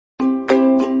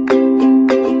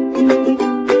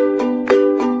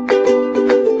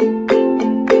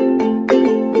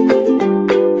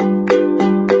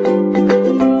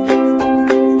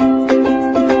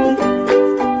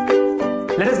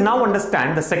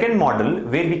understand the second model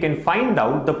where we can find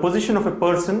out the position of a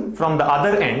person from the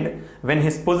other end when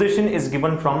his position is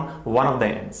given from one of the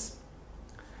ends.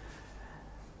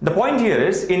 The point here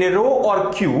is, in a row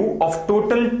or queue of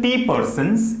total T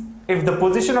persons, if the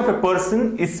position of a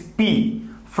person is P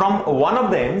from one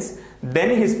of the ends,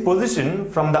 then his position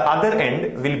from the other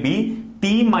end will be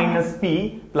T minus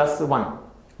P plus 1,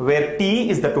 where T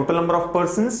is the total number of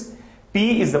persons,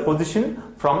 P is the position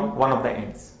from one of the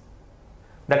ends.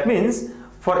 That means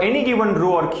for any given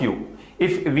row or queue,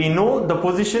 if we know the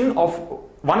position of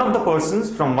one of the persons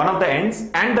from one of the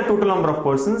ends and the total number of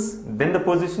persons, then the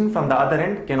position from the other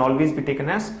end can always be taken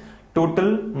as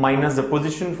total minus the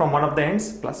position from one of the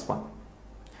ends plus 1.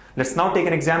 Let's now take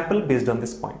an example based on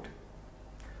this point.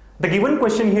 The given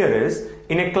question here is,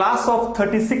 in a class of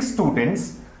 36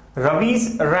 students,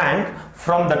 Ravi's rank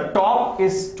from the top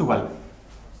is 12.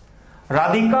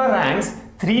 Radhika ranks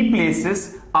 3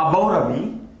 places above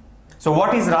Ravi. So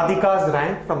what is Radhika's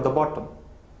rank from the bottom?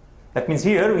 That means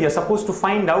here we are supposed to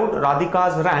find out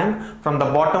Radhika's rank from the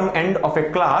bottom end of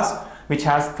a class which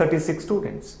has 36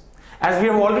 students. As we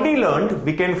have already learned,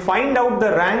 we can find out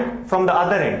the rank from the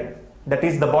other end, that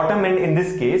is the bottom end in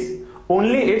this case,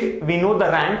 only if we know the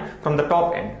rank from the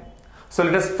top end. So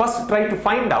let us first try to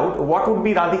find out what would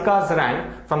be Radhika's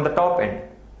rank from the top end.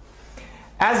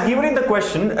 As given in the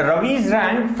question, Ravi's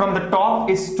rank from the top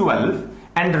is 12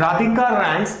 and Radhika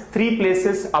ranks 3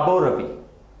 places above Ravi.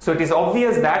 So it is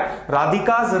obvious that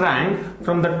Radhika's rank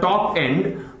from the top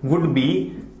end would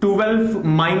be 12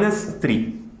 minus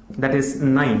 3, that is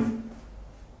 9.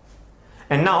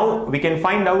 And now we can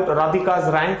find out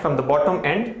Radhika's rank from the bottom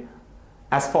end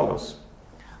as follows.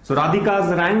 So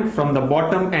Radhika's rank from the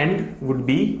bottom end would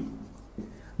be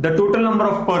the total number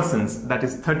of persons, that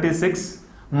is 36,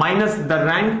 minus the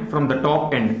rank from the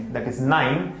top end, that is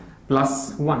 9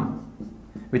 plus 1,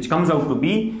 which comes out to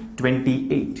be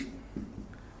 28.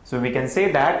 So we can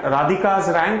say that Radhika's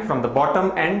rank from the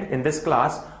bottom end in this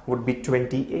class would be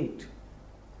 28.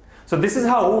 So this is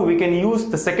how we can use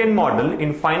the second model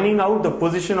in finding out the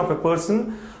position of a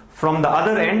person from the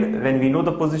other end when we know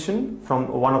the position from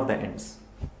one of the ends.